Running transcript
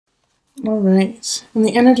All right. And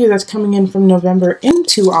the energy that's coming in from November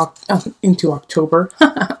into October,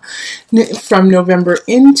 from November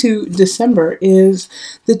into December, is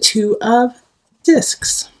the Two of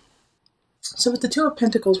Discs. So with the Two of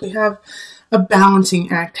Pentacles, we have a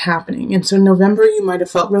balancing act happening. And so November, you might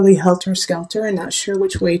have felt really helter-skelter and not sure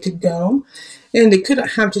which way to go. And it could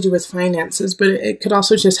have to do with finances, but it could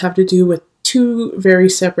also just have to do with two very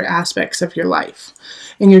separate aspects of your life.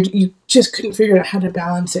 And you just couldn't figure out how to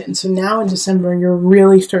balance it. And so now in December, you're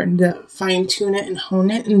really starting to fine-tune it and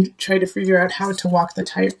hone it and try to figure out how to walk the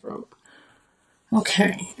tightrope.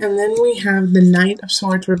 Okay, and then we have the Knight of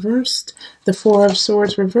Swords reversed, the Four of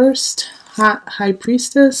Swords reversed, High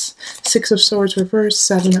Priestess, Six of Swords reversed,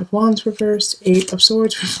 Seven of Wands reversed, Eight of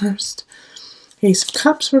Swords reversed, Ace of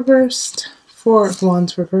Cups reversed, Four of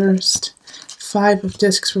Wands reversed, Five of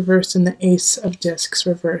Discs reversed, and the Ace of Discs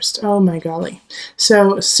reversed. Oh my golly.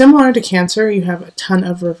 So similar to Cancer, you have a ton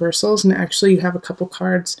of reversals, and actually you have a couple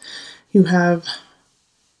cards. You have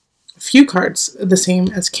a few cards the same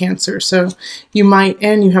as Cancer. So you might,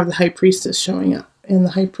 and you have the High Priestess showing up. And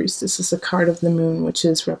the High Priestess is a card of the moon, which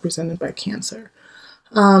is represented by Cancer.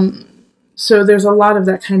 So there's a lot of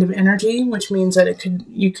that kind of energy, which means that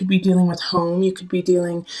you could be dealing with home, you could be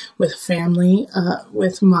dealing with family,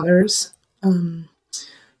 with mothers.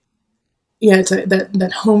 Yeah, it's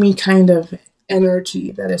that homey kind of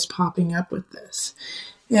energy that is popping up with this.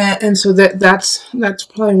 Yeah, and so that's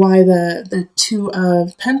probably why the Two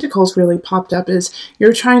of Pentacles really popped up, is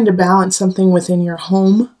you're trying to balance something within your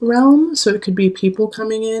home realm. So it could be people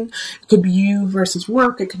coming in, it could be you versus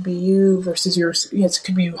work, it could be you versus it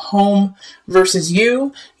could be home versus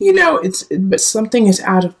you. You know, but something is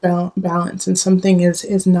out of balance, and something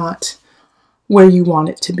is not where you want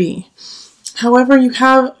it to be. However, you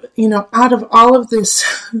have, out of all of this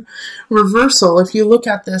reversal, if you look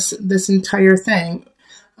at this entire thing,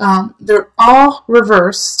 they're all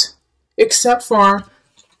reversed except for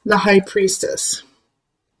the High Priestess.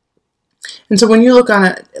 And so when you look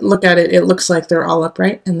at it, it looks like they're all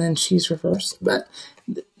upright and then she's reversed, but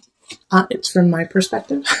it's from my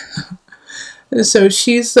perspective. So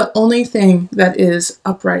she's the only thing that is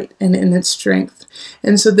upright and in its strength.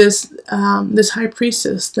 And so this High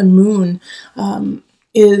Priestess, the moon,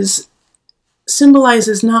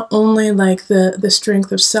 symbolizes not only like the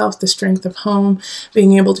strength of self, the strength of home,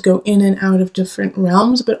 being able to go in and out of different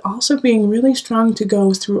realms, but also being really strong to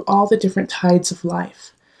go through all the different tides of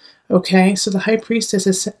life. Okay, so the High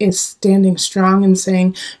Priestess is standing strong and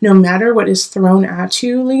saying, no matter what is thrown at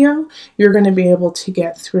you, Leo, you're going to be able to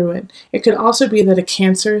get through it. It could also be that a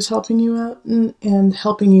Cancer is helping you out and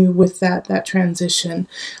helping you with that transition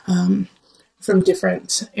from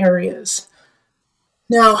different areas.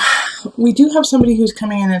 Now, we do have somebody who's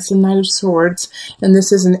coming in. It's the Knight of Swords, and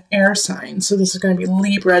this is an air sign. So this is going to be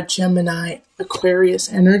Libra, Gemini,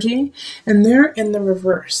 Aquarius energy, and they're in the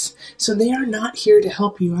reverse. So they are not here to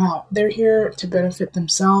help you out. They're here to benefit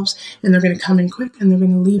themselves, and they're going to come in quick, and they're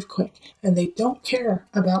going to leave quick. And they don't care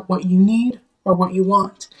about what you need or what you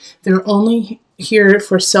want. They're only here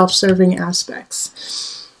for self-serving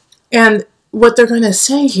aspects. And what they're going to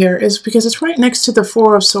say here is, because it's right next to the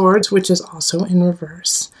Four of Swords, which is also in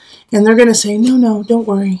reverse. And they're going to say, no, don't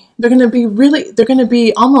worry. They're going to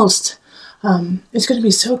be almost, it's going to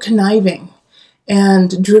be so conniving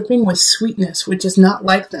and dripping with sweetness, which is not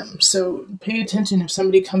like them. So pay attention if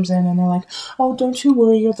somebody comes in and they're like, oh, don't you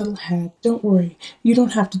worry your little head. Don't worry. You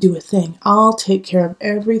don't have to do a thing. I'll take care of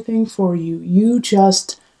everything for you. You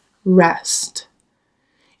just rest.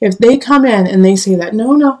 If they come in and they say that,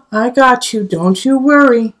 no, I got you, don't you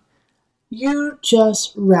worry, you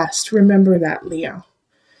just rest. Remember that, Leo.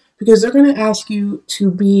 Because they're going to ask you to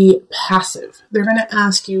be passive. They're going to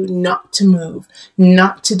ask you not to move,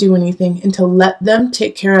 not to do anything, and to let them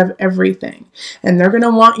take care of everything. And they're going to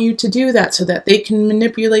want you to do that so that they can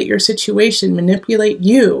manipulate your situation, manipulate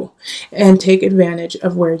you, and take advantage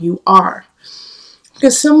of where you are.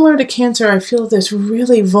 Because similar to Cancer, I feel this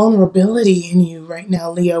really vulnerability in you right now,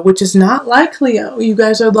 Leo, which is not like Leo. You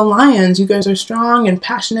guys are the lions. You guys are strong and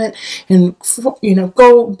passionate and,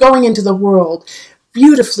 going into the world,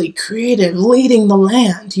 beautifully creative, leading the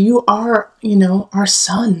land. You are, our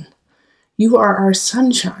sun. You are our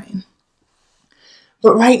sunshine.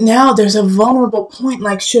 But right now, there's a vulnerable point,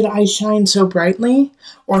 like, should I shine so brightly?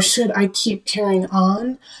 Or should I keep carrying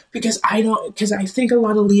on? Because I think a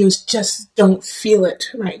lot of Leos just don't feel it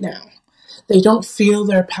right now. They don't feel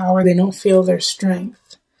their power. They don't feel their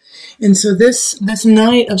strength. And so this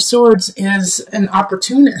Knight of Swords is an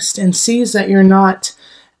opportunist and sees that you're not,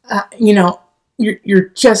 you're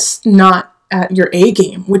just not at your A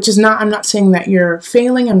game, which is not, I'm not saying that you're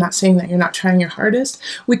failing. I'm not saying that you're not trying your hardest.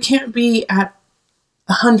 We can't be at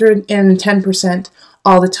 110%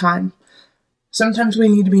 all the time. Sometimes we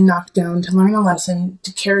need to be knocked down to learn a lesson,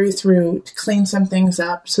 to carry through, to clean some things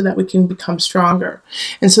up so that we can become stronger.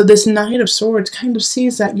 And so this Knight of Swords kind of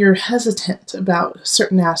sees that you're hesitant about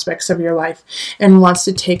certain aspects of your life and wants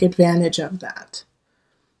to take advantage of that.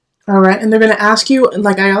 All right, and they're going to ask you,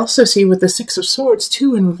 like I also see with the Six of Swords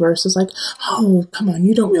too in reverse, is like, oh, come on,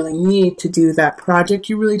 you don't really need to do that project.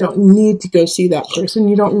 You really don't need to go see that person.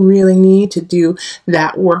 You don't really need to do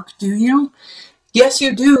that work, do you? Yes,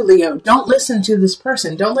 you do, Leo. Don't listen to this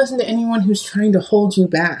person. Don't listen to anyone who's trying to hold you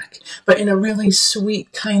back, but in a really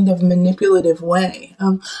sweet kind of manipulative way.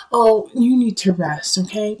 Oh, you need to rest,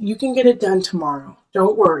 okay? You can get it done tomorrow.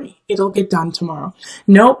 Don't worry. It'll get done tomorrow.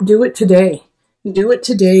 Nope, do it today. Do it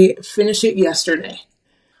today. Finish it yesterday.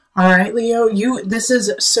 All right, Leo, this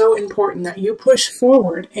is so important that you push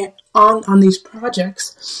forward on these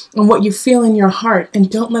projects and what you feel in your heart,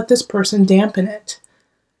 and don't let this person dampen it.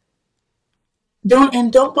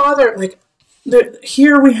 Don't bother, like,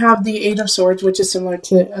 here we have the Eight of Swords, which is similar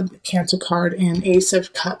to a Cancer card, and Ace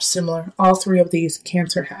of Cups, similar. All three of these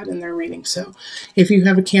Cancer had in their reading. So if you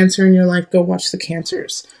have a Cancer in your life, go watch the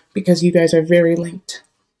Cancers, because you guys are very linked.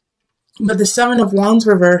 But the Seven of Wands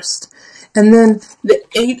reversed, and then the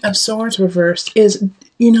Eight of Swords reversed is,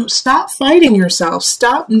 stop fighting yourself.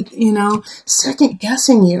 Stop, second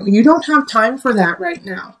guessing you. You don't have time for that right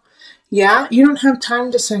now. Yeah, you don't have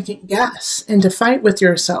time to second guess and to fight with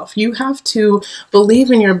yourself. You have to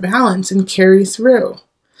believe in your balance and carry through.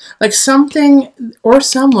 Like something or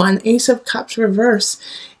someone, Ace of Cups reverse,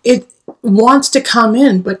 it wants to come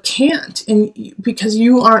in but can't, and because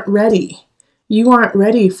you aren't ready. You aren't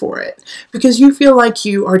ready for it because you feel like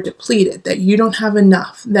you are depleted, that you don't have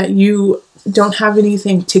enough, that you don't have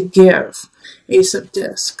anything to give. Ace of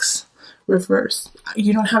Discs reverse.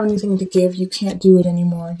 You don't have anything to give. You can't do it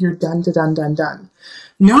anymore. You're done.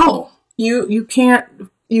 No, you can't.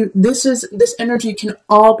 This energy can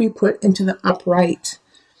all be put into the upright.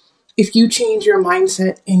 If you change your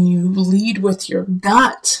mindset and you lead with your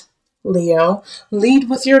gut, Leo, lead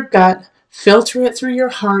with your gut, filter it through your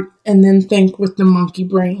heart, and then think with the monkey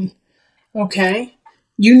brain. Okay?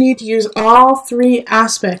 You need to use all three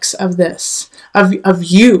aspects of this, of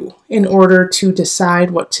you, in order to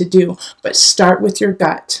decide what to do. But start with your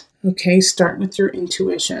gut, okay? Start with your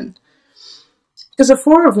intuition. Because the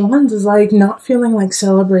Four of Wands is like not feeling like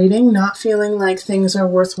celebrating, not feeling like things are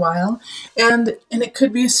worthwhile. And it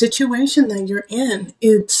could be a situation that you're in.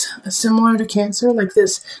 It's similar to Cancer, like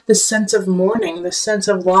this sense of mourning, this sense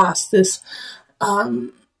of loss, this,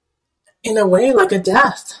 in a way, like a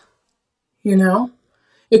death,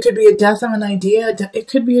 It could be a death of an idea. It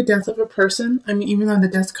could be a death of a person. I mean, even though the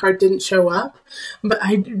death card didn't show up, but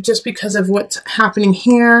just because of what's happening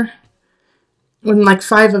here, when like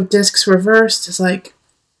Five of Discs reversed is like,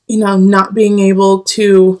 not being able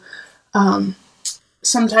to,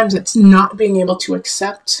 sometimes it's not being able to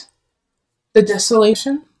accept the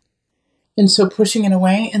desolation. And so pushing it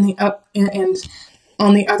away, and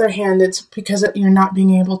on the other hand, it's because you're not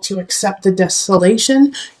being able to accept the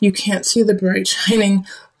desolation. You can't see the bright shining,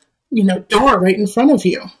 door right in front of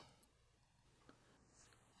you.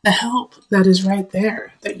 The help that is right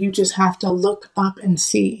there, that you just have to look up and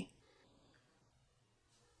see.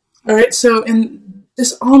 All right, and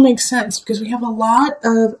this all makes sense because we have a lot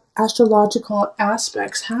of astrological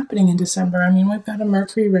aspects happening in December. I mean, we've got a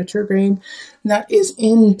Mercury retrograde that is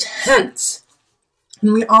intense.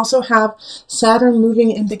 And we also have Saturn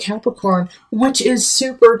moving into Capricorn, which is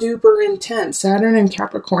super duper intense. Saturn and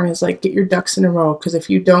Capricorn is like, get your ducks in a row, because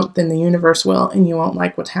if you don't, then the universe will, and you won't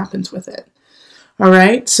like what happens with it. All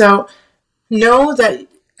right, so know that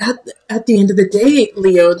at the end of the day,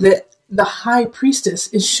 Leo, that the High Priestess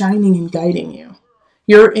is shining and guiding you.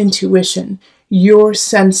 Your intuition, your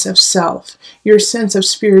sense of self, your sense of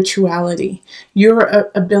spirituality, your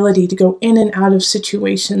ability to go in and out of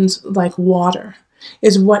situations like water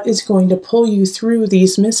is what is going to pull you through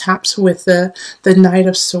these mishaps with the Knight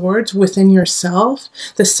of Swords within yourself,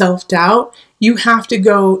 the self-doubt. You have to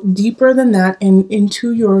go deeper than that and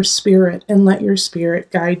into your spirit and let your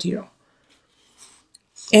spirit guide you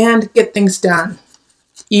and get things done.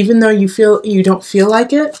 Even though you don't feel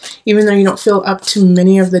like it, even though you don't feel up to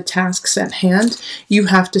many of the tasks at hand, you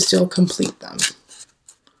have to still complete them.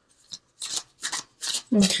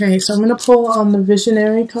 Okay, so I'm going to pull on the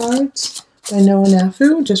Visionary cards by Noah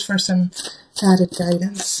Nafu, just for some added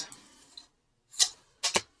guidance.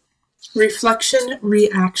 Reflection,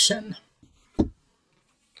 reaction.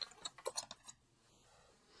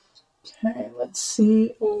 Okay, let's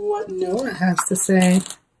see what Noah has to say.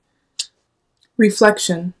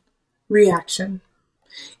 Reflection, reaction.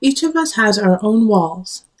 Each of us has our own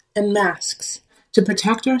walls and masks to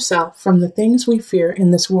protect ourselves from the things we fear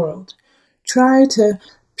in this world. Try to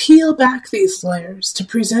peel back these layers to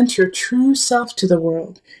present your true self to the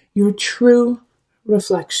world, your true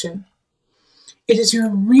reflection. It is your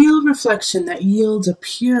real reflection that yields a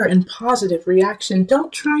pure and positive reaction.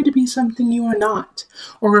 Don't try to be something you are not,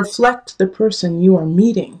 or reflect the person you are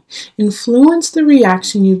meeting. Influence the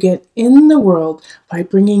reaction you get in the world by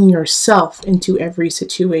bringing yourself into every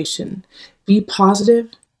situation. Be positive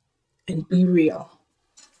and be real.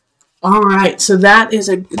 All right, so that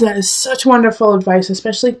is such wonderful advice,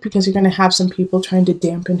 especially because you're going to have some people trying to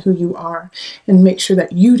dampen who you are and make sure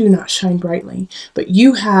that you do not shine brightly. But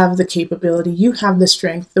you have the capability, you have the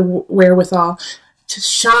strength, the wherewithal to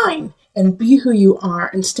shine and be who you are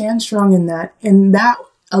and stand strong in that. And that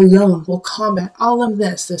alone will combat all of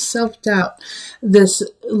this self-doubt, this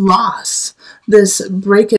loss, this break